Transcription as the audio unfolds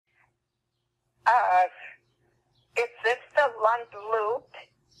Uh, is this the Lund Loop?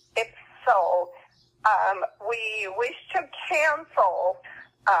 If so, we wish to cancel.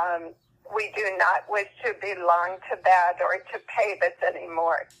 We do not wish to belong to that or to pay this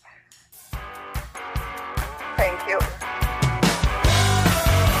anymore. Thank you.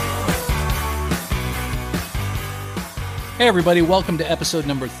 Hey everybody, welcome to episode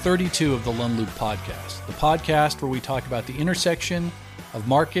number 32 of the Lund Loop podcast, the podcast where we talk about the intersection of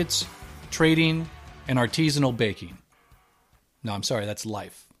markets, trading, and artisanal baking. No, I'm sorry, that's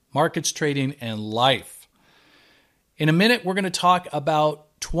life. Markets, trading, and life. In a minute, we're going to talk about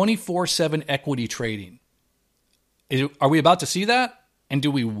 24/7 equity trading. Are we about to see that? And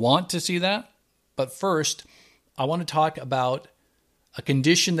do we want to see that? But first, I want to talk about a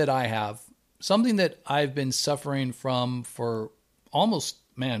condition that I have, something that I've been suffering from for almost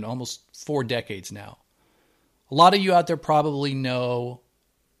 4 decades now. A lot of you out there probably know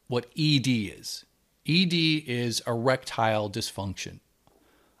what ED is. ED is erectile dysfunction.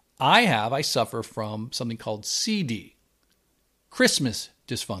 I suffer from something called CD, Christmas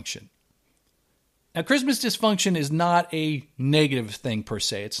dysfunction. Now, Christmas dysfunction is not a negative thing per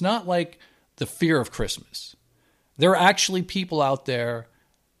se. It's not like the fear of Christmas. There are actually people out there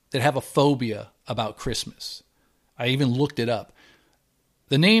that have a phobia about Christmas. I even looked it up.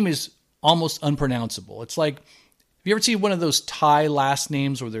 The name is almost unpronounceable. It's like, have you ever seen one of those Thai last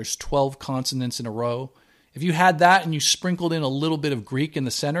names where there's 12 consonants in a row? If you had that and you sprinkled in a little bit of Greek in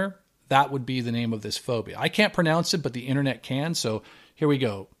the center, that would be the name of this phobia. I can't pronounce it, but the internet can, so here we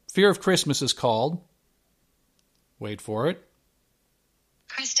go. Fear of Christmas is called, wait for it,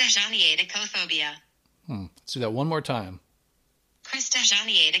 Christogeneicophobia. Let's do that one more time.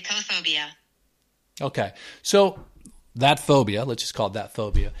 Christogeneicophobia. Okay, so that phobia, let's just call it that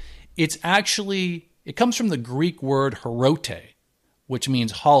phobia, it comes from the Greek word herote, which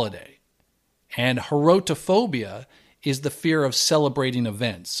means holiday. And herotophobia is the fear of celebrating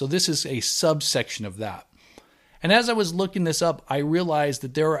events. So this is a subsection of that. And as I was looking this up, I realized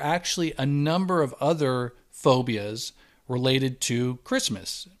that there are actually a number of other phobias related to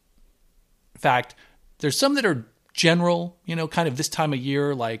Christmas. In fact, there's some that are general, kind of this time of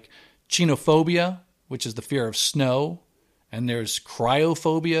year, like chinophobia, which is the fear of snow. And there's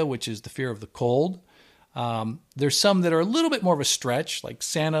cryophobia, which is the fear of the cold. There's some that are a little bit more of a stretch, like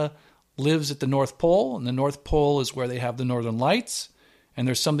Santa lives at the North Pole, and the North Pole is where they have the Northern Lights. And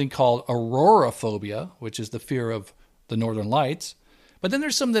there's something called auroraphobia, which is the fear of the Northern Lights. But then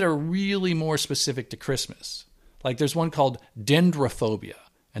there's some that are really more specific to Christmas. Like there's one called dendrophobia,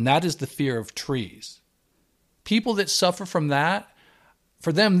 and that is the fear of trees. People that suffer from that,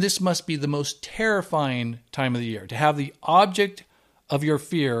 for them, this must be the most terrifying time of the year, to have the object of your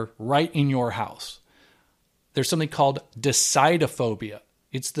fear right in your house. There's something called decidophobia.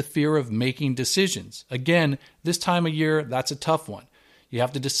 It's the fear of making decisions. Again, this time of year, that's a tough one. You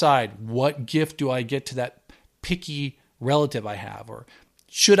have to decide, what gift do I get to that picky relative I have? Or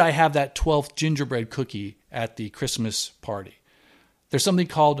should I have that 12th gingerbread cookie at the Christmas party? There's something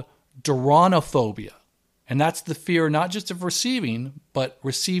called duronophobia. And that's the fear not just of receiving, but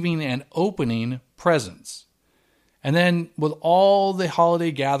receiving and opening presents. And then with all the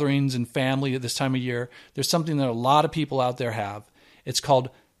holiday gatherings and family at this time of year, there's something that a lot of people out there have. It's called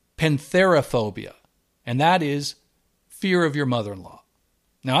pantherophobia. And that is fear of your mother-in-law.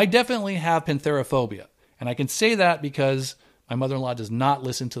 Now, I definitely have pantherophobia. And I can say that because my mother-in-law does not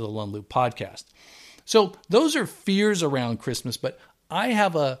listen to the Lund Loop podcast. So those are fears around Christmas, but I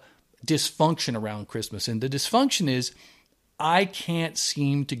have a dysfunction around Christmas. And the dysfunction is I can't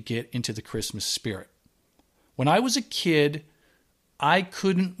seem to get into the Christmas spirit. When I was a kid, I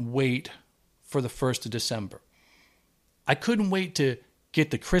couldn't wait for the 1st of December. I couldn't wait to get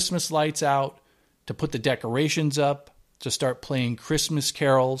the Christmas lights out, to put the decorations up, to start playing Christmas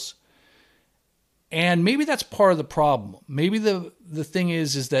carols. And maybe that's part of the problem. Maybe the thing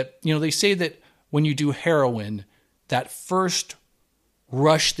is that, they say that when you do heroin, that first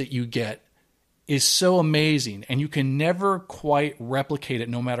rush that you get is so amazing, and you can never quite replicate it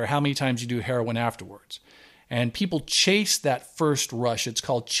no matter how many times you do heroin afterwards. And people chase that first rush. It's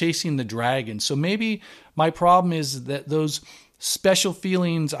called chasing the dragon. So maybe my problem is that those special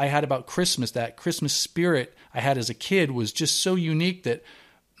feelings I had about Christmas, that Christmas spirit I had as a kid, was just so unique that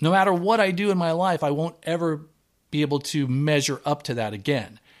no matter what I do in my life, I won't ever be able to measure up to that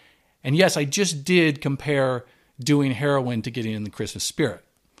again. And yes, I just did compare doing heroin to getting in the Christmas spirit.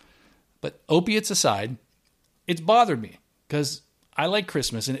 But opiates aside, it's bothered me because I like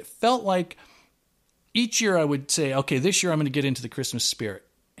Christmas, and it felt like each year I would say, okay, this year I'm going to get into the Christmas spirit.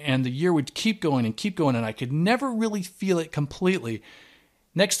 And the year would keep going, and I could never really feel it completely.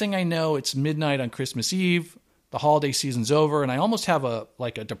 Next thing I know, it's midnight on Christmas Eve. The holiday season's over, and I almost have a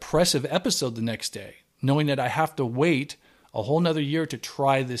depressive episode the next day, knowing that I have to wait a whole nother year to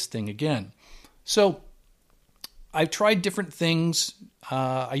try this thing again. So I've tried different things.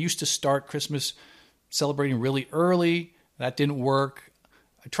 I used to start Christmas celebrating really early. That didn't work.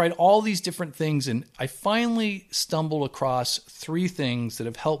 I tried all these different things, and I finally stumbled across 3 things that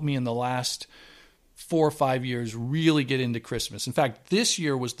have helped me in the last 4 or 5 years really get into Christmas. In fact, this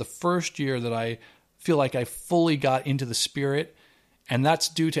year was the first year that I feel like I fully got into the spirit, and that's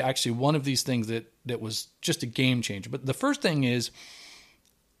due to actually one of these things that was just a game changer. But the first thing is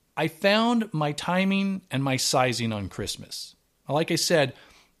I found my timing and my sizing on Christmas. Like I said,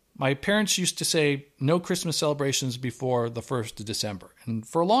 my parents used to say no Christmas celebrations before the 1st of December. And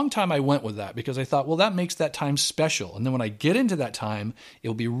for a long time, I went with that because I thought, well, that makes that time special. And then when I get into that time,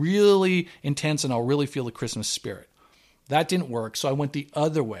 it'll be really intense and I'll really feel the Christmas spirit. That didn't work. So I went the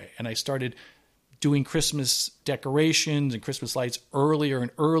other way and I started doing Christmas decorations and Christmas lights earlier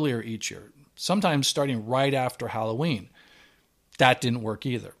and earlier each year, sometimes starting right after Halloween. That didn't work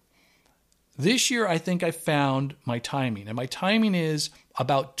either. This year, I think I found my timing. And my timing is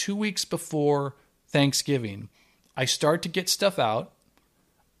about 2 weeks before Thanksgiving, I start to get stuff out.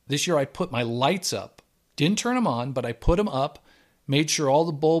 This year, I put my lights up. Didn't turn them on, but I put them up, made sure all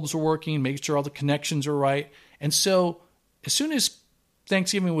the bulbs were working, made sure all the connections were right. And so as soon as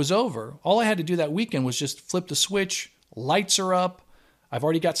Thanksgiving was over, all I had to do that weekend was just flip the switch. Lights are up. I've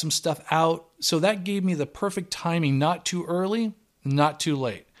already got some stuff out. So that gave me the perfect timing, not too early, not too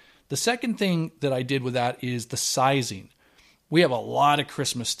late. The second thing that I did with that is the sizing. We have a lot of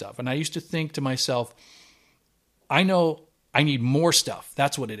Christmas stuff. And I used to think to myself, I know I need more stuff.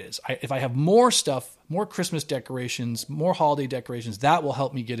 That's what it is. If I have more stuff, more Christmas decorations, more holiday decorations, that will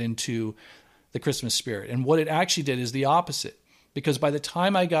help me get into the Christmas spirit. And what it actually did is the opposite. Because by the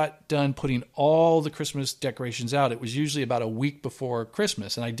time I got done putting all the Christmas decorations out, it was usually about a week before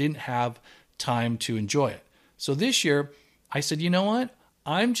Christmas, and I didn't have time to enjoy it. So this year, I said, you know what?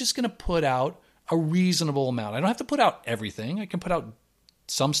 I'm just going to put out a reasonable amount. I don't have to put out everything. I can put out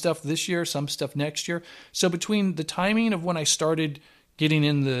some stuff this year, some stuff next year. So between the timing of when I started getting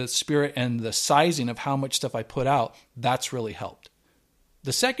in the spirit and the sizing of how much stuff I put out, that's really helped.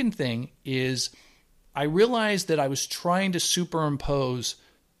 The second thing is I realized that I was trying to superimpose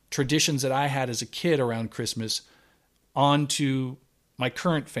traditions that I had as a kid around Christmas onto my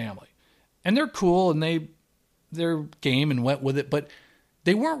current family. And they're cool and they're game and went with it, but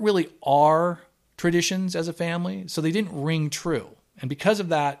they weren't really our traditions as a family, so they didn't ring true. And because of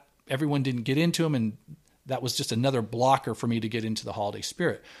that, everyone didn't get into them, and that was just another blocker for me to get into the holiday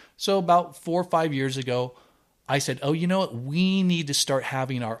spirit. So about 4 or 5 years ago, I said, oh, you know what? We need to start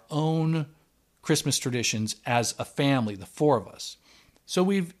having our own Christmas traditions as a family, the 4 of us. So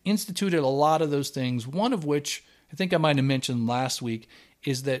we've instituted a lot of those things, one of which I think I might have mentioned last week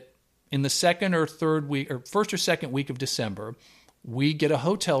is that in the second or third week, or first or second week of December, we get a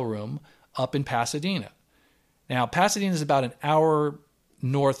hotel room up in Pasadena. Now, Pasadena is about an hour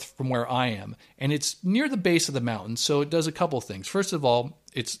north from where I am, and it's near the base of the mountain, so it does a couple things. First of all,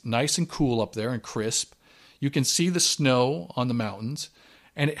 it's nice and cool up there and crisp. You can see the snow on the mountains,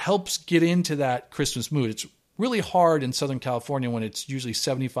 and it helps get into that Christmas mood. It's really hard in Southern California when it's usually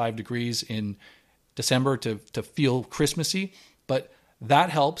 75 degrees in December to feel Christmassy, but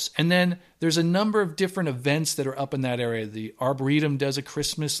that helps. And then there's a number of different events that are up in that area. The Arboretum does a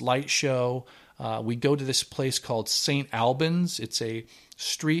Christmas light show. We go to this place called St. Albans. It's a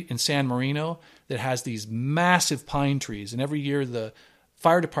street in San Marino that has these massive pine trees. And every year the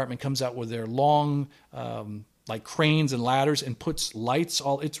fire department comes out with their long like cranes and ladders and puts lights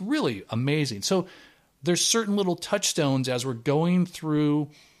all. It's really amazing. So there's certain little touchstones as we're going through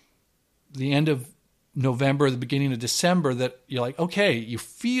the end of November, the beginning of December, that you're like, okay, you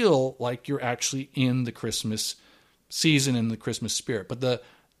feel like you're actually in the Christmas season and the Christmas spirit. But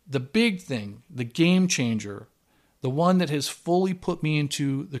the big thing, the game changer, the one that has fully put me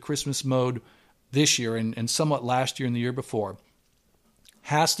into the Christmas mode this year and somewhat last year and the year before,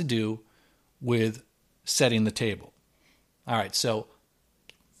 has to do with setting the table. All right, so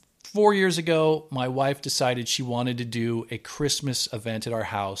 4 years ago, my wife decided she wanted to do a Christmas event at our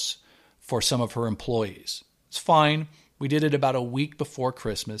house for some of her employees. It's fine. We did it about a week before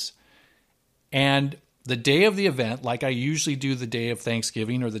Christmas. And the day of the event, like I usually do the day of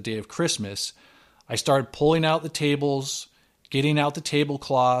Thanksgiving or the day of Christmas, I started pulling out the tables, getting out the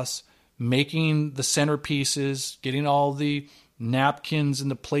tablecloths, making the centerpieces, getting all the napkins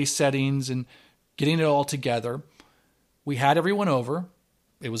and the place settings and getting it all together. We had everyone over.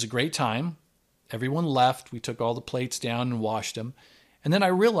 It was a great time. Everyone left. We took all the plates down and washed them. And then I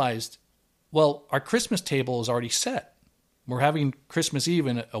realized, well, our Christmas table is already set. We're having Christmas Eve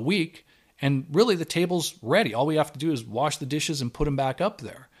in a week, and really the table's ready. All we have to do is wash the dishes and put them back up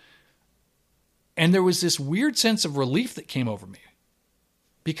there. And there was this weird sense of relief that came over me,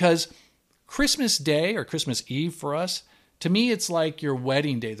 because Christmas Day or Christmas Eve for us, to me, it's like your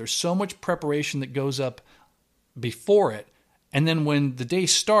wedding day. There's so much preparation that goes up before it. And then when the day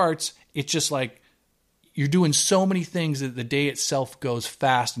starts, it's just like you're doing so many things that the day itself goes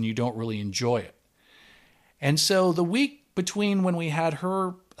fast and you don't really enjoy it. And so the week between when we had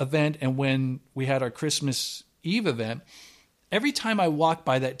her event and when we had our Christmas Eve event, every time I walked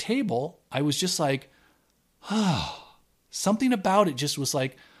by that table, I was just like, oh, something about it just was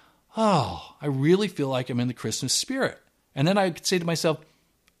like, oh, I really feel like I'm in the Christmas spirit. And then I could say to myself,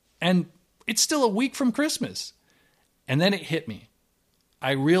 and it's still a week from Christmas. And then it hit me.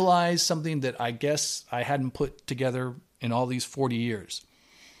 I realized something that I guess I hadn't put together in all these 40 years.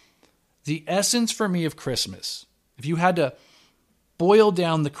 The essence for me of Christmas, if you had to boil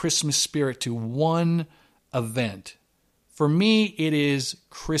down the Christmas spirit to one event, for me, it is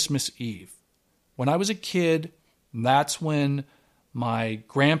Christmas Eve. When I was a kid, that's when my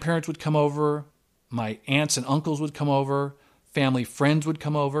grandparents would come over, my aunts and uncles would come over, family friends would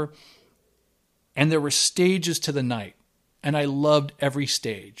come over, and there were stages to the night, and I loved every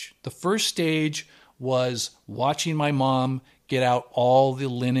stage. The first stage was watching my mom get out all the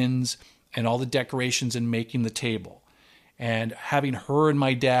linens and all the decorations and making the table, and having her and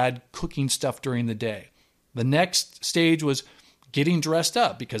my dad cooking stuff during the day. The next stage was getting dressed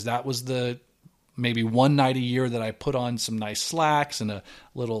up, because that was the maybe one night a year that I put on some nice slacks and a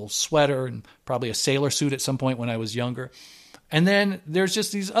little sweater and probably a sailor suit at some point when I was younger. And then there's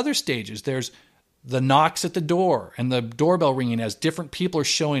just these other stages. There's the knocks at the door and the doorbell ringing as different people are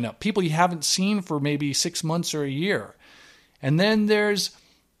showing up, people you haven't seen for maybe 6 months or a year. And then there's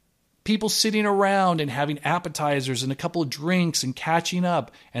people sitting around and having appetizers and a couple of drinks and catching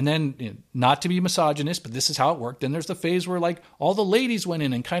up. And then, not to be misogynist, but this is how it worked. Then there's the phase where like all the ladies went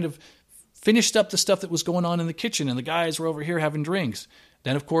in and kind of finished up the stuff that was going on in the kitchen, and the guys were over here having drinks.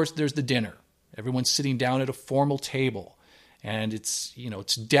 Then, of course, there's the dinner. Everyone's sitting down at a formal table, and it's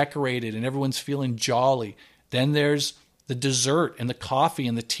decorated, and everyone's feeling jolly. Then there's the dessert and the coffee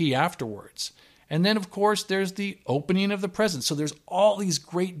and the tea afterwards. And then, of course, there's the opening of the presents. So there's all these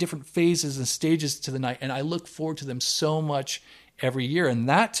great different phases and stages to the night, and I look forward to them so much every year. And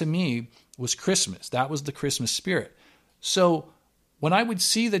that, to me, was Christmas. That was the Christmas spirit. So when I would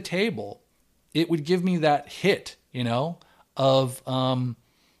see the table, it would give me that hit, of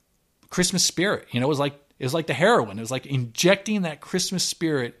Christmas spirit. It was like the heroin. It was like injecting that Christmas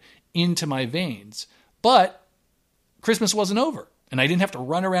spirit into my veins. But Christmas wasn't over, and I didn't have to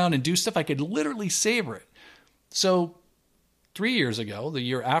run around and do stuff. I could literally savor it. So 3 years ago, the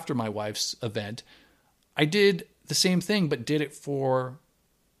year after my wife's event, I did the same thing, but did it for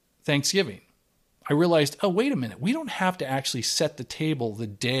Thanksgiving. I realized, oh, wait a minute. We don't have to actually set the table the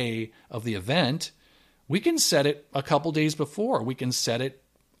day of the event. We can set it a couple days before. We can set it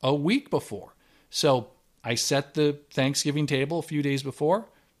a week before. So I set the Thanksgiving table a few days before,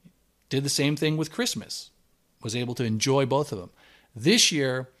 did the same thing with Christmas, was able to enjoy both of them. This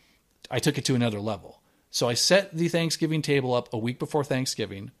year, I took it to another level. So I set the Thanksgiving table up a week before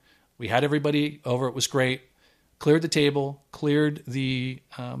Thanksgiving. We had everybody over. It was great. Cleared the table, cleared the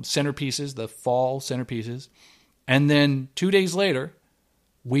centerpieces, the fall centerpieces. And then 2 days later,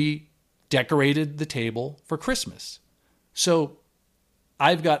 we decorated the table for Christmas. So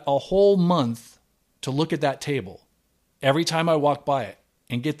I've got a whole month to look at that table every time I walk by it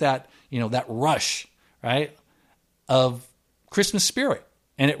and get that, that rush, right, of Christmas spirit.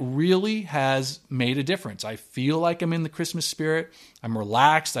 And it really has made a difference. I feel like I'm in the Christmas spirit. I'm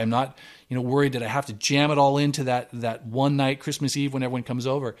relaxed. I'm not, worried that I have to jam it all into that one night Christmas Eve when everyone comes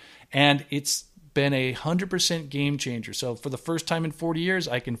over. And it's been 100% game changer. So for the first time in 40 years,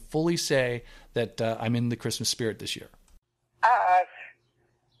 I can fully say that I'm in the Christmas spirit this year.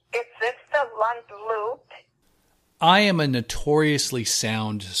 Is this the Lund Loop? I am a notoriously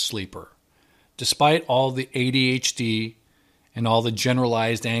sound sleeper. Despite all the ADHD and all the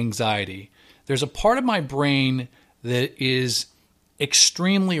generalized anxiety, there's a part of my brain that is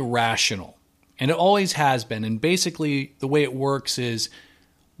extremely rational, and it always has been. And basically the way it works is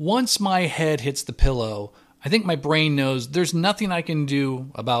once my head hits the pillow, I think my brain knows there's nothing I can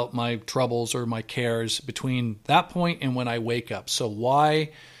do about my troubles or my cares between that point and when I wake up. So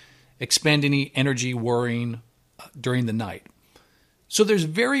why expend any energy worrying during the night? So there's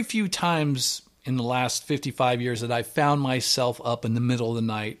very few times in the last 55 years that I found myself up in the middle of the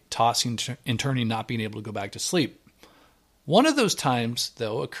night, tossing and turning, not being able to go back to sleep. One of those times,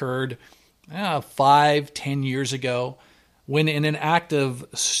 though, occurred 5-10 years ago when, in an act of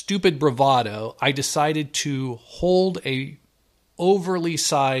stupid bravado, I decided to hold a overly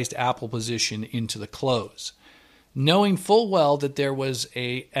sized Apple position into the close, knowing full well that there was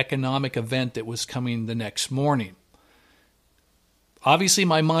an economic event that was coming the next morning. Obviously,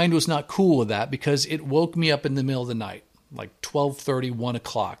 my mind was not cool with that because it woke me up in the middle of the night, like 12:30, 1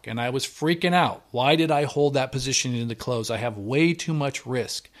 o'clock, and I was freaking out. Why did I hold that position into the close? I have way too much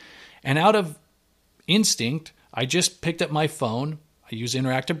risk. And out of instinct, I just picked up my phone. I use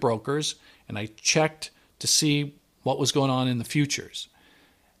Interactive Brokers, and I checked to see what was going on in the futures.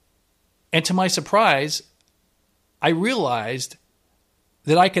 And to my surprise, I realized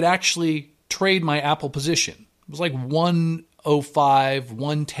that I could actually trade my Apple position. It was like 1:05,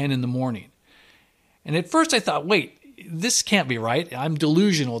 1:10 in the morning. And at first I thought, wait, this can't be right. I'm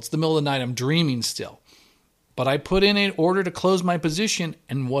delusional. It's the middle of the night. I'm dreaming still. But I put in an order to close my position,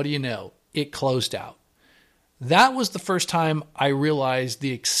 and what do you know? It closed out. That was the first time I realized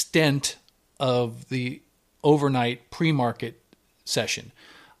the extent of the overnight pre-market session.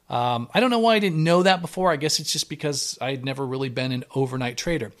 I don't know why I didn't know that before. I guess it's just because I had never really been an overnight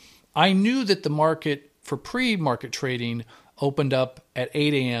trader. I knew that the market for pre-market trading opened up at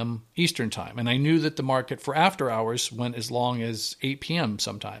 8 a.m. Eastern time, and I knew that the market for after hours went as long as 8 p.m.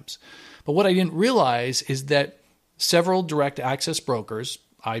 sometimes. But what I didn't realize is that several direct access brokers,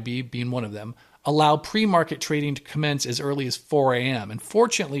 IB being one of them, allow pre-market trading to commence as early as 4 a.m. And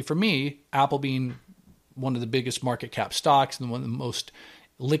fortunately for me, Apple being one of the biggest market cap stocks and one of the most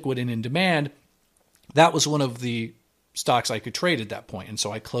liquid and in demand, that was one of the stocks I could trade at that point. And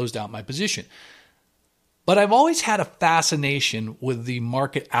so I closed out my position. But I've always had a fascination with the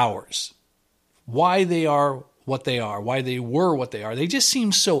market hours, why they are what they are, why they were what they are. They just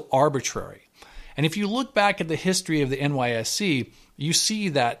seem so arbitrary. And if you look back at the history of the NYSE, you see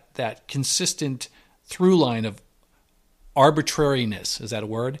that consistent through line of arbitrariness. Is that a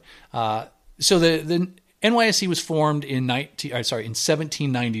word? So the NYSE was formed in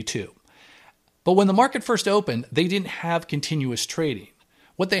 1792. But when the market first opened, they didn't have continuous trading.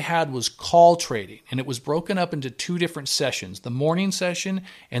 What they had was call trading, and it was broken up into two different sessions, the morning session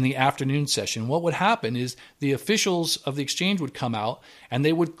and the afternoon session. What would happen is the officials of the exchange would come out, and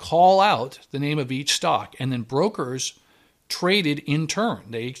they would call out the name of each stock, and then brokers traded in turn.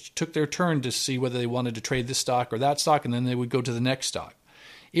 They took their turn to see whether they wanted to trade this stock or that stock, and then they would go to the next stock.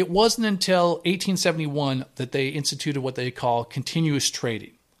 It wasn't until 1871 that they instituted what they call continuous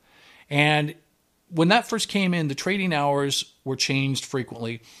trading. And when that first came in, the trading hours were changed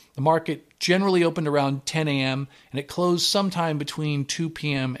frequently. The market generally opened around 10 a.m. and it closed sometime between 2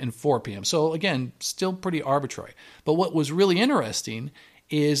 p.m. and 4 p.m. So again, still pretty arbitrary. But what was really interesting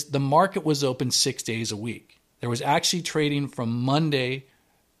is the market was open 6 days a week. There was actually trading from Monday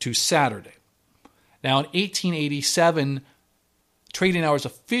to Saturday. Now in 1887, trading hours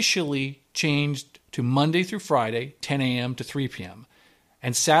officially changed to Monday through Friday, 10 a.m. to 3 p.m.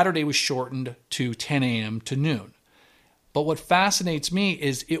 And Saturday was shortened to 10 a.m. to noon. But what fascinates me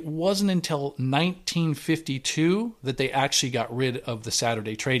is it wasn't until 1952 that they actually got rid of the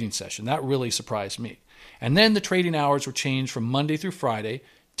Saturday trading session. That really surprised me. And then the trading hours were changed from Monday through Friday,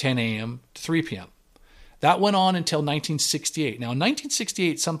 10 a.m. to 3 p.m. That went on until 1968. Now, in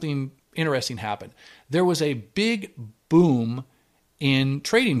 1968, something interesting happened. There was a big boom in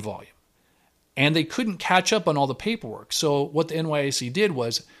trading volume. And they couldn't catch up on all the paperwork. So what the NYSE did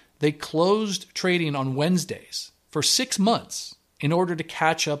was they closed trading on Wednesdays for 6 months in order to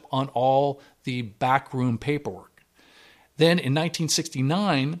catch up on all the backroom paperwork. Then in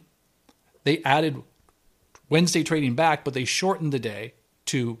 1969, they added Wednesday trading back, but they shortened the day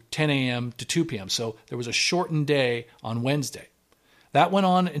to 10 a.m. to 2 p.m. So there was a shortened day on Wednesday. That went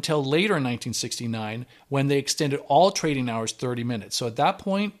on until later in 1969 when they extended all trading hours 30 minutes. So at that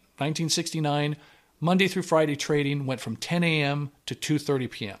point, 1969, Monday through Friday trading went from 10 a.m. to 2:30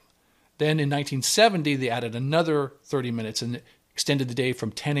 p.m. Then in 1970, they added another 30 minutes and extended the day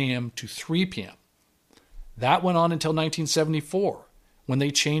from 10 a.m. to 3 p.m. That went on until 1974 when they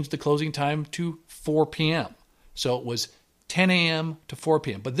changed the closing time to 4 p.m. So it was 10 a.m. to 4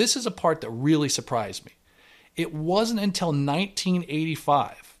 p.m. But this is a part that really surprised me. It wasn't until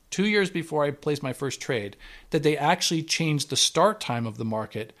 1985, 2 years before I placed my first trade, that they actually changed the start time of the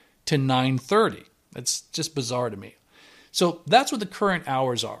market to 9:30. That's just bizarre to me. So that's what the current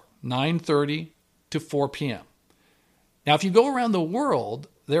hours are, 9:30 to 4 p.m. Now, if you go around the world,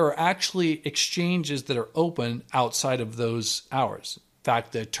 there are actually exchanges that are open outside of those hours. In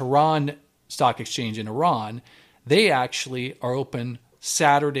fact, the Tehran Stock Exchange in Iran, they actually are open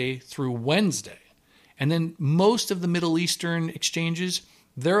Saturday through Wednesday. And then most of the Middle Eastern exchanges,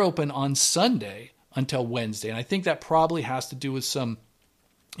 they're open on Sunday until Wednesday. And I think that probably has to do with some,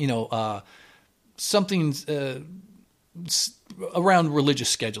 something around religious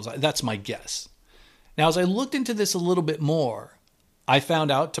schedules. That's my guess. Now, as I looked into this a little bit more, I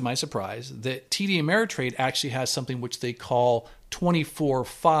found out, to my surprise, that TD Ameritrade actually has something which they call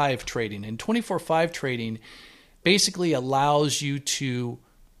 24/5 trading. And 24/5 trading basically allows you to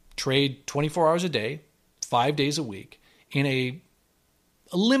trade 24 hours a day, 5 days a week, in a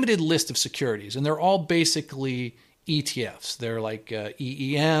limited list of securities. And they're all basically ETFs. They're like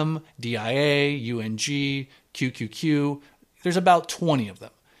EEM, DIA, UNG, QQQ. There's about 20 of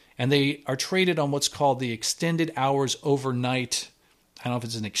them. And they are traded on what's called the extended hours overnight. I don't know if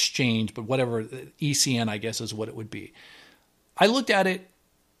it's an exchange, but whatever, ECN, I guess, is what it would be. I looked at it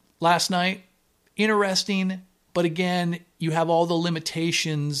last night. Interesting. But again, you have all the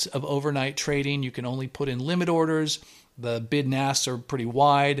limitations of overnight trading. You can only put in limit orders. The bid and asks are pretty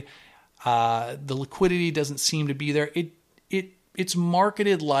wide. The liquidity doesn't seem to be there. It's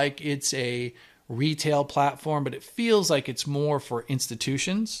marketed like it's a retail platform, but it feels like it's more for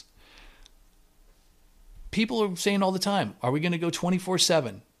institutions. People are saying all the time, are we going to go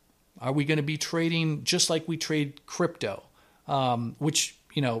 24/7? Are we going to be trading just like we trade crypto? Which,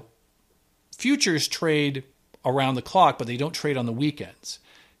 futures trade around the clock, but they don't trade on the weekends.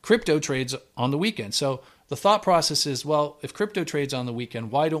 Crypto trades on the weekend. So the thought process is, well, if crypto trades on the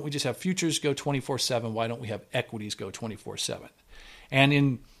weekend, why don't we just have futures go 24/7? Why don't we have equities go 24/7? And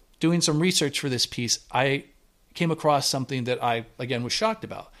in doing some research for this piece, I came across something that I, again, was shocked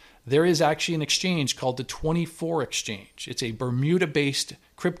about. There is actually an exchange called the 24 Exchange. It's a Bermuda-based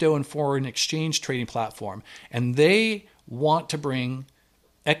crypto and foreign exchange trading platform, and they want to bring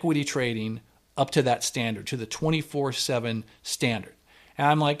equity trading up to that standard, to the 24/7 standard. And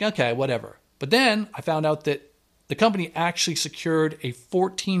I'm like, okay, whatever. But then I found out that the company actually secured a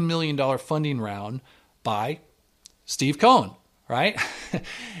 $14 million funding round by Steve Cohen, right?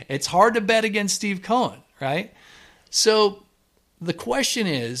 It's hard to bet against Steve Cohen, right? So the question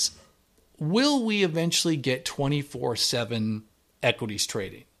is, will we eventually get 24/7 equities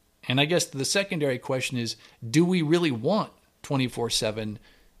trading? And I guess the secondary question is, do we really want 24/7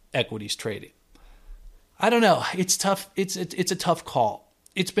 equities trading? I don't know. It's tough. It's a tough call.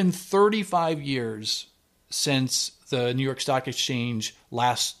 It's been 35 years since the New York Stock Exchange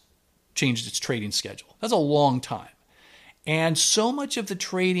last changed its trading schedule. That's a long time. And so much of the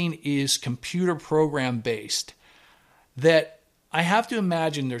trading is computer program based that I have to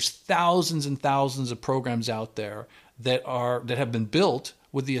imagine there's thousands and thousands of programs out there that have been built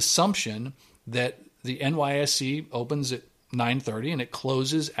with the assumption that the NYSE opens at 9:30 and it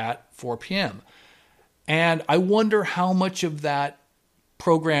closes at 4 p.m. And I wonder how much of that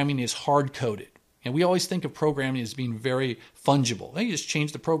programming is hard-coded. And we always think of programming as being very fungible. You just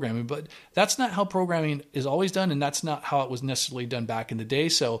change the programming, but that's not how programming is always done, and that's not how it was necessarily done back in the day.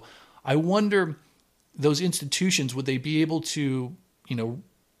 So I wonder, those institutions, would they be able to,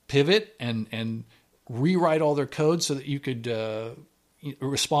 pivot and rewrite all their code so that you could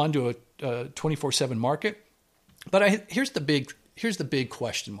respond to a 24/7 market? But here's the big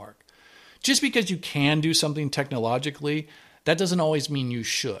question mark. Just because you can do something technologically, that doesn't always mean you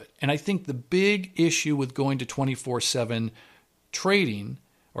should. And I think the big issue with going to 24/7 trading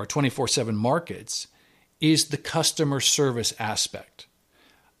or 24/7 markets is the customer service aspect.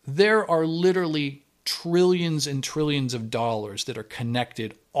 There are literally trillions and trillions of dollars that are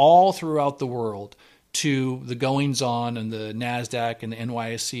connected all throughout the world to the goings-on and the NASDAQ and the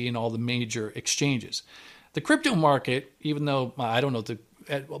NYSE and all the major exchanges. The crypto market, even though, I don't know,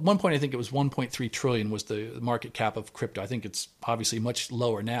 at one point I think it was 1.3 trillion was the market cap of crypto. I think it's obviously much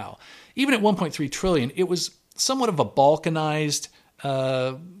lower now. Even at 1.3 trillion, it was somewhat of a balkanized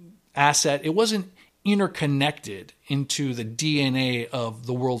asset. It wasn't interconnected into the DNA of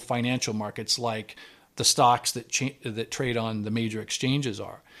the world financial markets like the stocks that trade on the major exchanges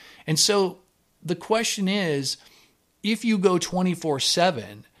are. And so the question is, if you go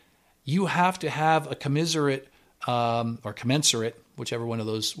 24/7, you have to have a commensurate, whichever one of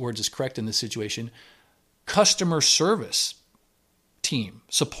those words is correct in this situation, customer service team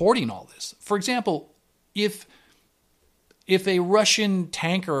supporting all this. For example, if a Russian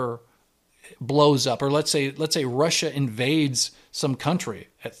tanker blows up, or let's say Russia invades some country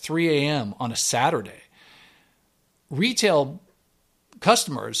at 3 a.m. on a Saturday, retail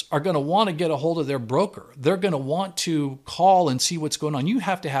customers are going to want to get a hold of their broker. They're going to want to call and see what's going on. You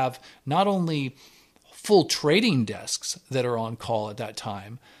have to have not only full trading desks that are on call at that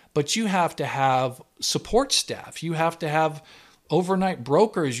time, but you have to have support staff. You have to have overnight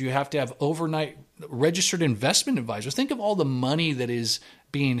brokers. You have to have overnight registered investment advisors. Think of all the money that is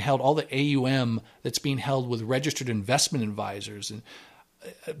being held, all the AUM that's being held with registered investment advisors. And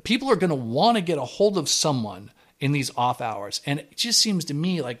people are going to want to get a hold of someone in these off hours. And it just seems to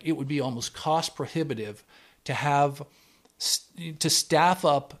me like it would be almost cost prohibitive to staff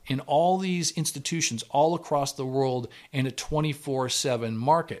up in all these institutions all across the world in a 24/7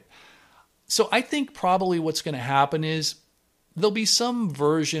 market. So I think probably what's going to happen is there'll be some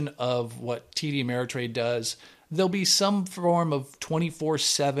version of what TD Ameritrade does. There'll be some form of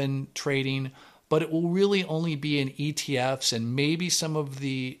 24/7 trading, but it will really only be in ETFs and maybe some of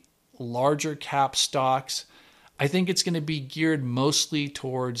the larger cap stocks. I think it's going to be geared mostly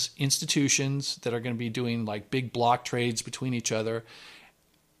towards institutions that are going to be doing like big block trades between each other,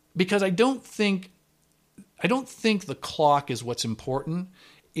 because I don't think the clock is what's important.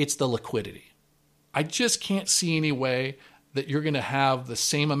 It's the liquidity. I just can't see any way that you're going to have the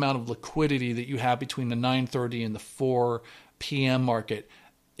same amount of liquidity that you have between the 9:30 and the 4 p.m. market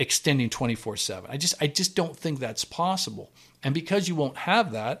extending 24/7. I just don't think that's possible. And because you won't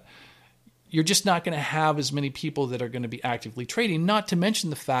have that, you're just not going to have as many people that are going to be actively trading, not to mention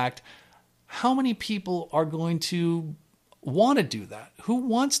the fact how many people are going to want to do that. Who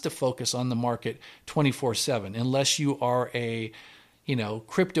wants to focus on the market 24/7 unless you are a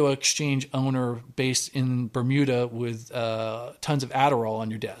crypto exchange owner based in Bermuda with tons of Adderall on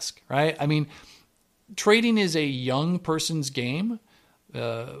your desk, right? I mean, trading is a young person's game.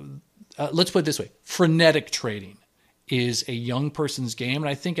 Let's put it this way. Frenetic trading is a young person's game. And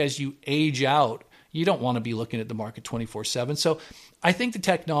I think as you age out, you don't want to be looking at the market 24/7. So I think the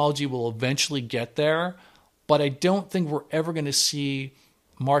technology will eventually get there, but I don't think we're ever going to see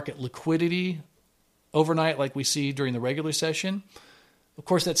market liquidity overnight like we see during the regular session. Of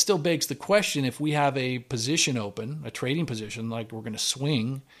course, that still begs the question, if we have a position open, a trading position, like we're going to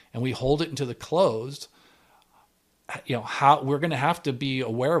swing and we hold it into the closed, how we're going to have to be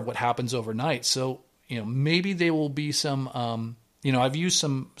aware of what happens overnight. So, maybe there will be some, I've used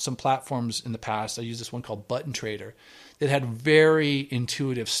some platforms in the past. I used this one called Button Trader that had very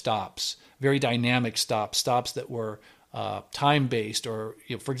intuitive stops, very dynamic stops that were time-based, or,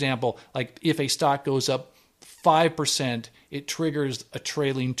 for example, like if a stock goes up 5%, it triggers a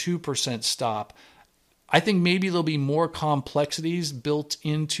trailing 2% stop. I think maybe there'll be more complexities built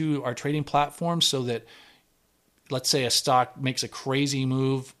into our trading platform so that, let's say a stock makes a crazy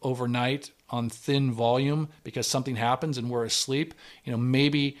move overnight on thin volume because something happens and we're asleep.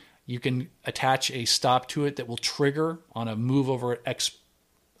 Maybe you can attach a stop to it that will trigger on a move over X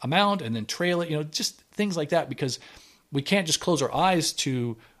amount and then trail it, just things like that, because we can't just close our eyes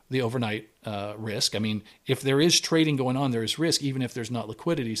to the overnight risk. I mean, if there is trading going on, there is risk, even if there's not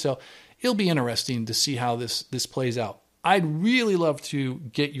liquidity. So it'll be interesting to see how this plays out. I'd really love to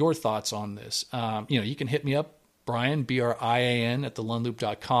get your thoughts on this. You can hit me up, Brian, BRIAN, at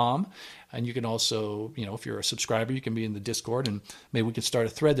thelundloop.com. And you can also, if you're a subscriber, you can be in the Discord and maybe we could start a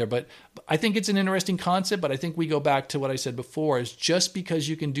thread there. But I think it's an interesting concept, but I think we go back to what I said before, is just because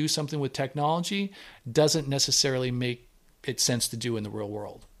you can do something with technology doesn't necessarily make it sense to do in the real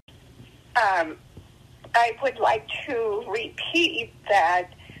world. I would like to repeat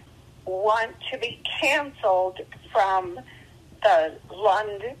that want to be canceled from the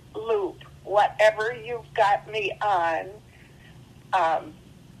Lund Loop, whatever you've got me on.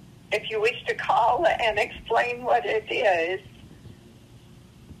 If you wish to call and explain what it is,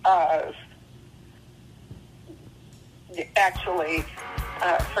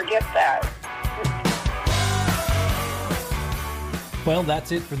 forget that. Well,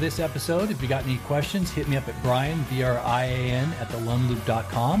 that's it for this episode. If you got any questions, hit me up at Brian, BRIAN, at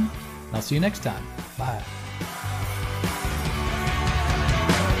thelundloop.com. I'll see you next time. Bye.